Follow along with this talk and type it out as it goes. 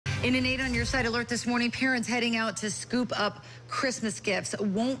In an 8 on your side alert this morning, parents heading out to scoop up Christmas gifts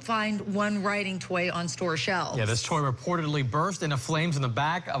won't find one riding toy on store shelves. Yeah, this toy reportedly burst into flames in the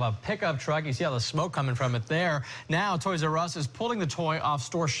back of a pickup truck. You see all the smoke coming from it there. Now, Toys R Us is pulling the toy off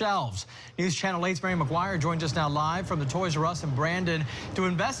store shelves. News Channel 8's Mary McGuire joins us now live from the Toys R Us in Brandon. Do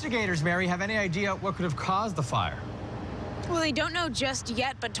investigators, Mary, have any idea what could have caused the fire? Well, they don't know just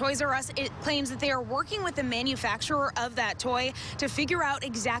yet, but Toys R Us claims that they are working with the manufacturer of that toy to figure out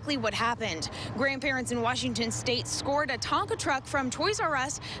exactly what happened. Grandparents in Washington state scored a Tonka truck from Toys R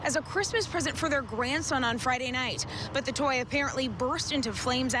Us as a Christmas present for their grandson on Friday night. But the toy apparently burst into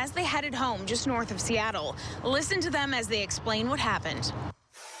flames as they headed home just north of Seattle. Listen to them as they explain what happened.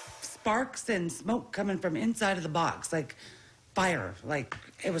 Sparks and smoke coming from inside of the box, like fire, like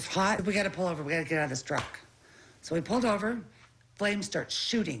it was hot. We got to pull over. We got to get out of this truck. So we pulled over, flames start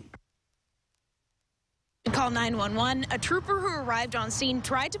shooting. Call 911. A trooper who arrived on scene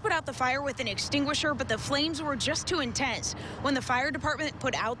tried to put out the fire with an extinguisher, but the flames were just too intense. When the fire department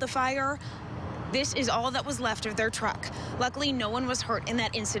put out the fire, this is all that was left of their truck. Luckily, no one was hurt in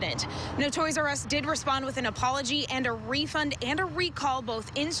that incident. No, Toys R Us did respond with an apology and a refund and a recall,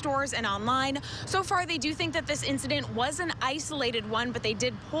 both in stores and online. So far, they do think that this incident was an isolated one, but they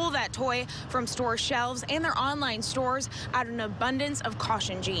did pull that toy from store shelves and their online stores out of an abundance of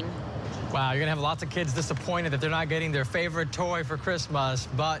caution, Gene. Wow, you're going to have lots of kids disappointed that they're not getting their favorite toy for Christmas,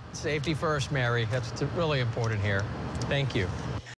 but safety first, Mary. That's really important here. Thank you.